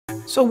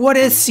So what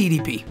is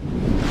CDP?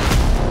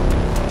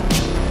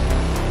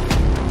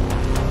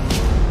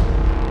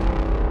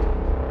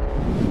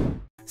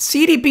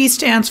 CDP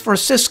stands for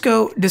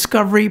Cisco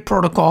Discovery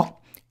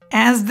Protocol.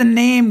 As the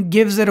name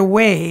gives it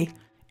away,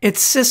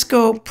 it's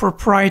Cisco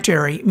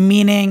proprietary,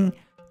 meaning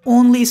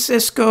only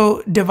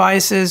Cisco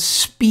devices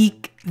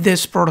speak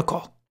this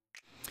protocol.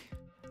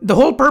 The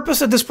whole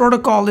purpose of this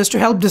protocol is to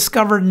help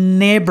discover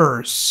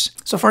neighbors.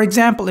 So for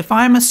example, if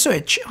I'm a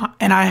switch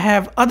and I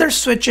have other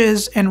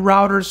switches and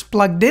routers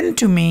plugged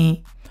into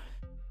me,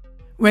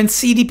 when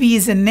CDP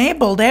is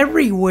enabled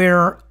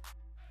everywhere,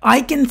 I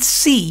can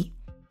see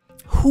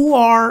who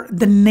are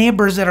the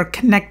neighbors that are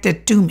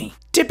connected to me.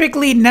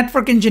 Typically,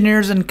 network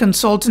engineers and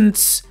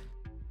consultants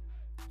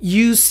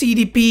use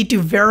CDP to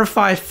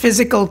verify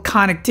physical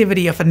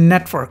connectivity of a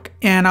network.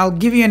 And I'll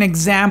give you an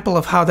example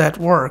of how that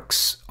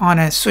works on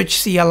a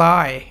switch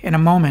CLI in a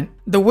moment.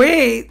 The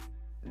way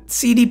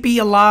CDP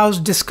allows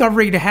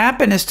discovery to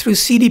happen is through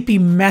CDP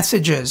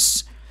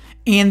messages.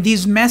 And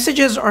these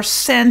messages are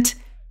sent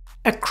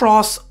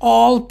across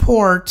all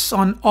ports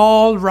on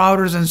all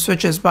routers and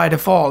switches by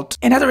default.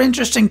 Another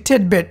interesting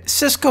tidbit,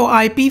 Cisco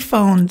IP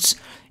phones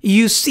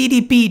use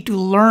CDP to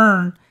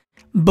learn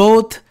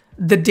both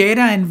the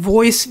data and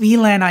voice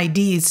VLAN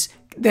IDs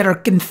that are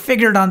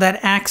configured on that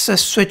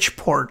access switch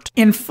port.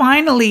 And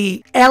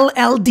finally,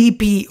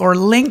 LLDP or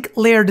Link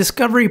Layer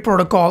Discovery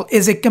Protocol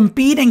is a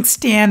competing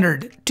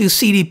standard to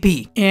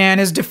CDP and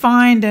is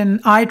defined in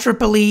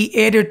IEEE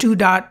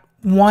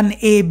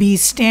 802.1ab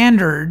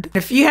standard.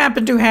 If you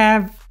happen to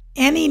have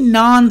any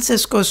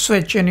non-Cisco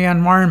switch in your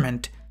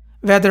environment,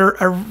 whether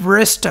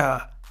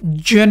Arista,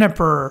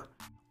 Juniper,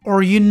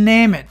 or you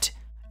name it,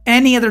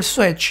 any other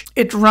switch,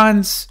 it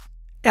runs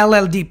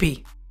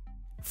LLDP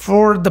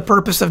for the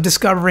purpose of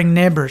discovering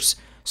neighbors.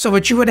 So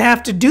what you would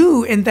have to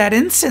do in that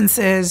instance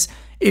is,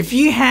 if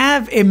you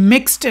have a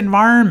mixed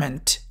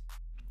environment,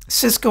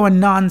 Cisco and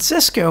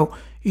non-Cisco,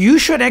 you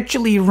should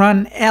actually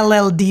run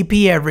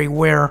LLDP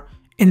everywhere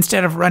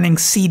instead of running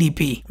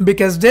CDP.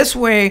 Because this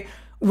way,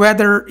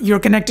 whether you're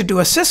connected to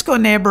a Cisco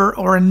neighbor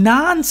or a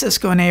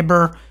non-Cisco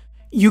neighbor,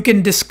 you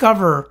can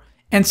discover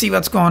and see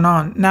what's going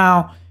on.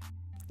 Now,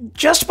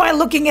 just by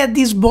looking at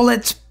these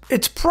bullets,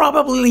 it's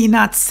probably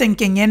not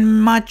sinking in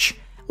much.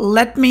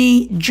 Let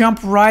me jump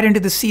right into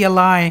the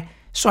CLI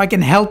so I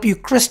can help you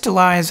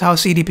crystallize how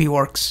CDP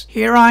works.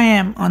 Here I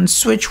am on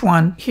switch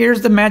 1.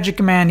 Here's the magic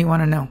command you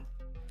want to know.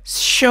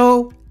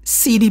 Show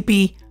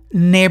CDP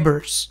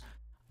neighbors.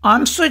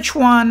 On switch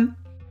 1,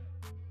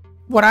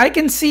 what I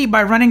can see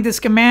by running this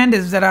command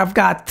is that I've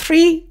got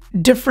 3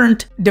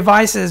 different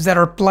devices that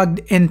are plugged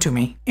into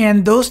me.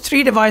 And those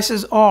 3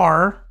 devices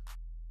are,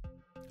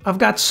 I've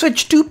got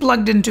switch 2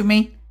 plugged into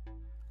me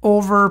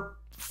over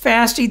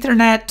fast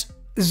Ethernet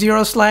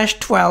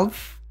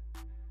 0/12.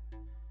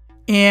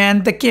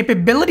 And the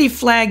capability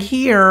flag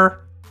here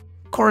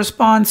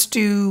corresponds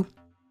to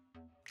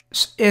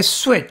a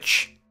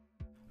switch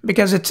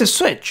because it's a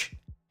switch.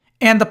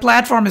 And the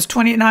platform is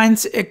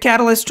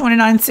Catalyst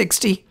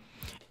 2960.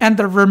 And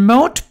the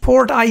remote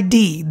port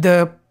ID,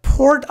 the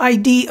port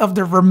ID of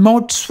the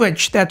remote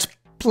switch that's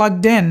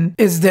plugged in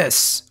is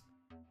this.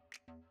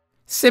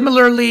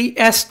 Similarly,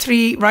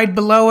 S3 right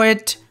below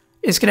it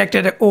is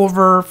connected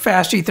over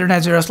fast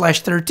Ethernet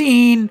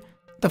 0/13.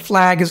 The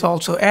flag is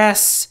also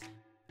S.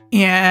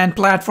 And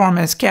platform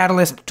is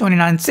Catalyst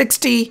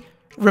 2960.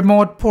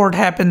 Remote port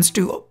happens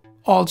to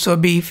also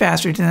be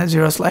fast Ethernet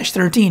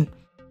 0/13.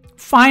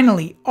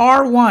 Finally,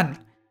 R1.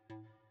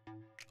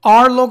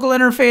 Our local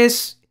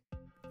interface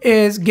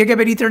is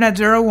Gigabit Ethernet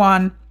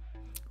 01.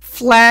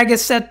 Flag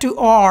is set to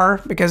R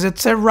because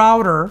it's a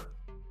router.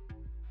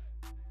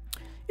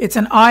 It's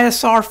an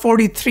ISR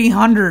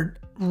 4300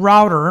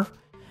 router.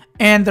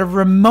 And the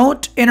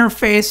remote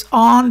interface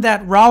on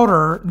that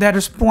router that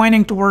is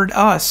pointing toward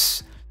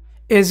us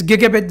is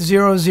Gigabit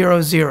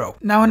 000.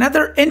 Now,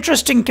 another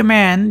interesting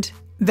command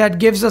that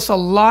gives us a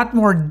lot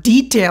more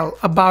detail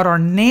about our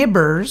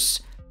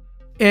neighbors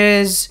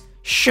is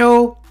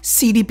show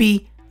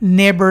CDP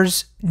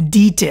neighbors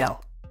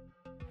detail.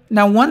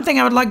 Now, one thing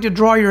I would like to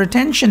draw your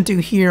attention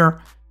to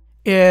here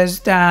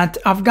is that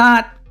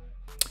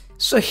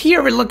so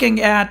here we're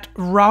looking at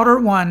router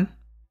 1.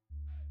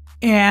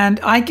 And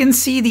I can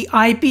see the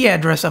IP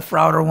address of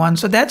router 1,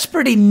 so that's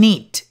pretty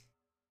neat.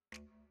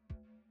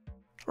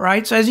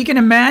 Right? So as you can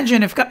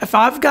imagine, if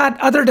I've got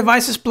other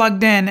devices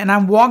plugged in and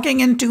I'm walking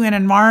into an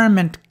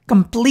environment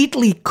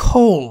completely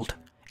cold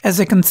as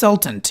a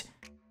consultant,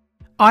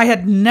 I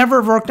had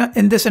never worked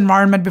in this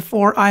environment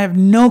before. I have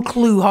no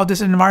clue how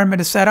this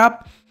environment is set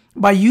up.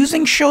 By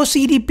using show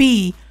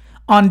CDP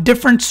on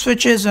different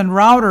switches and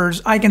routers,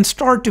 I can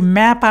start to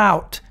map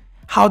out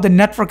how the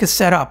network is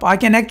set up. I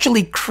can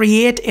actually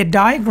create a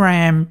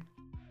diagram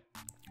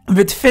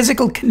with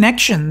physical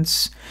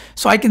connections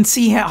so I can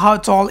see how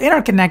it's all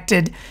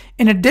interconnected.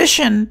 In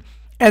addition,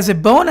 as a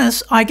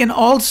bonus, I can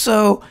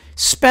also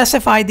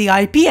specify the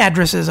IP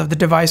addresses of the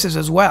devices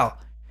as well.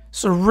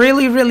 So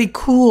really, really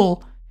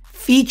cool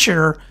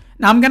feature.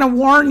 Now I'm going to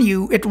warn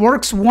you, it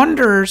works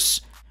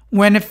wonders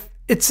when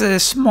it's a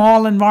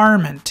small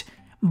environment.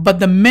 But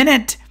the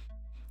minute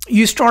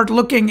you start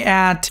looking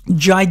at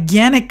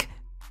gigantic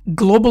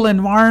global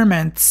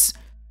environments,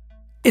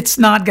 it's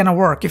not going to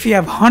work. If you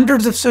have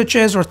hundreds of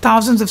switches or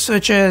thousands of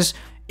switches,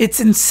 it's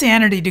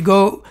insanity to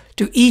go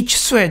to each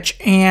switch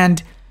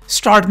and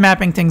start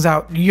mapping things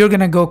out. You're going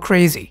to go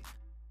crazy.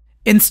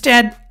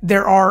 Instead,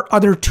 there are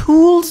other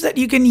tools that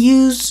you can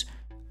use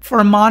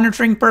for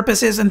monitoring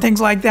purposes and things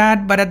like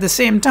that. But at the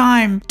same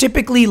time,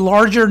 typically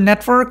larger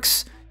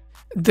networks,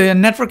 the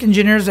network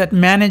engineers that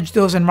manage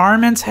those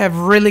environments have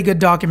really good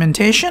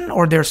documentation,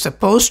 or they're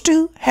supposed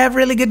to have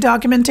really good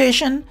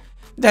documentation.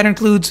 That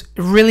includes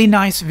really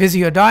nice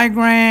Visio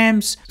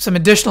diagrams, some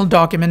additional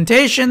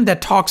documentation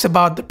that talks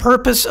about the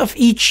purpose of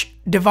each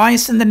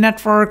device in the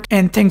network,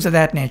 and things of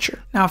that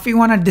nature. Now, if you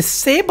want to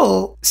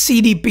disable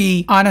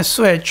CDP on a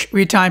switch,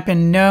 we type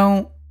in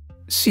no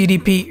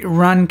CDP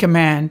run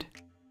command.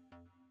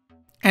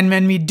 And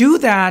when we do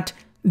that,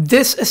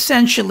 this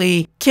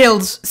essentially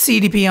kills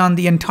CDP on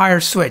the entire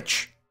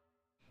switch,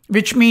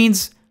 which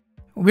means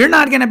we're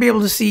not going to be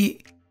able to see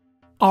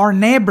our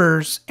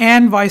neighbors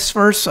and vice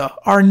versa.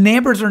 Our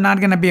neighbors are not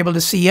going to be able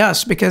to see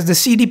us because the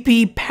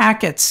CDP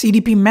packets,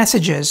 CDP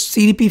messages,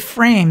 CDP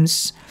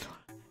frames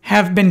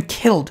have been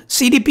killed.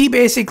 CDP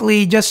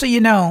basically, just so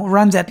you know,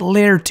 runs at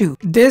layer 2.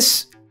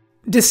 This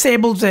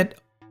disables it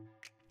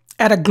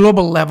at a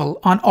global level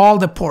on all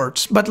the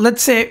ports. But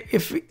let's say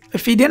if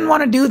we didn't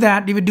want to do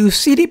that, we would do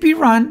CDP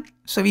run.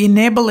 So we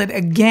enable it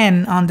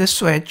again on this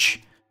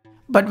switch.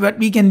 But what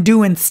we can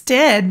do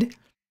instead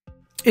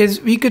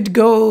is we could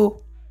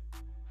go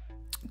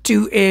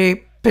to a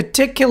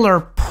particular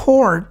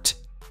port,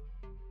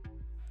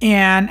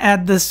 and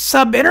at the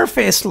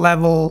sub-interface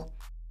level,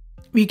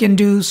 we can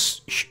do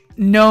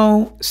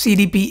no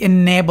CDP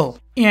enable.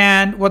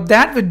 And what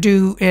that would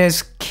do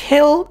is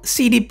kill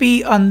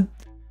CDP on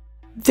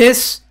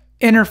this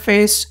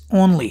interface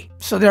only.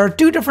 So there are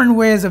two different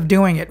ways of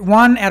doing it.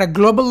 One at a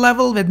global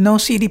level with no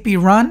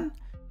CDP run,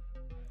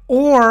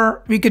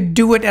 or we could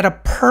do it at a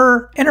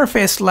per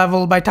interface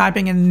level by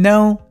typing in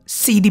no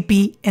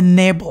CDP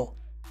enable.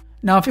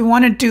 Now, if you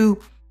wanted to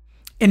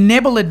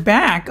enable it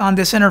back on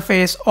this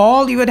interface,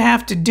 all you would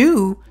have to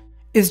do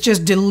is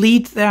just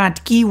delete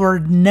that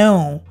keyword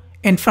no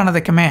in front of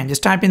the command.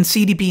 Just type in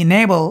CDP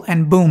enable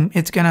and boom,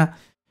 it's gonna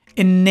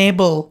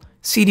enable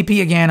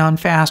CDP again on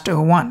fast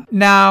 01.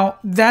 Now,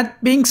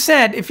 that being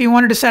said, if you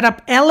wanted to set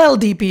up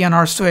LLDP on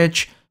our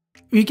switch,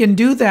 we can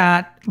do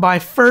that by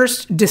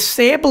first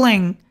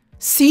disabling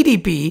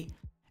CDP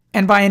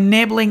and by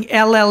enabling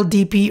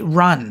LLDP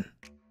run.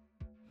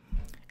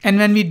 And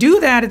when we do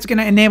that, it's going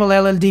to enable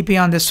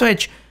LLDP on the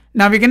switch.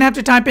 Now we're going to have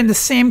to type in the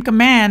same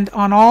command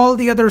on all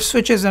the other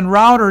switches and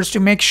routers to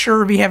make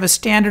sure we have a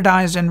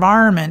standardized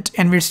environment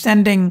and we're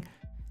sending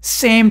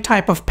same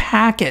type of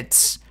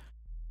packets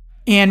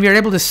and we're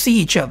able to see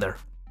each other.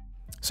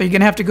 So you're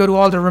going to have to go to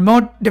all the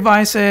remote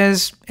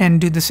devices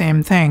and do the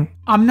same thing.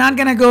 I'm not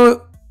going to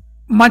go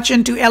much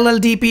into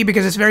LLDP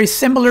because it's very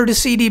similar to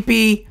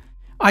CDP.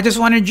 I just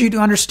wanted you to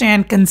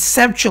understand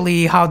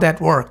conceptually how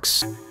that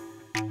works.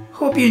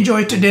 Hope you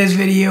enjoyed today's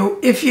video.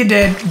 If you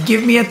did,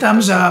 give me a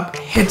thumbs up,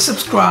 hit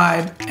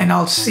subscribe, and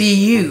I'll see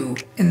you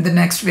in the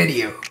next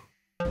video.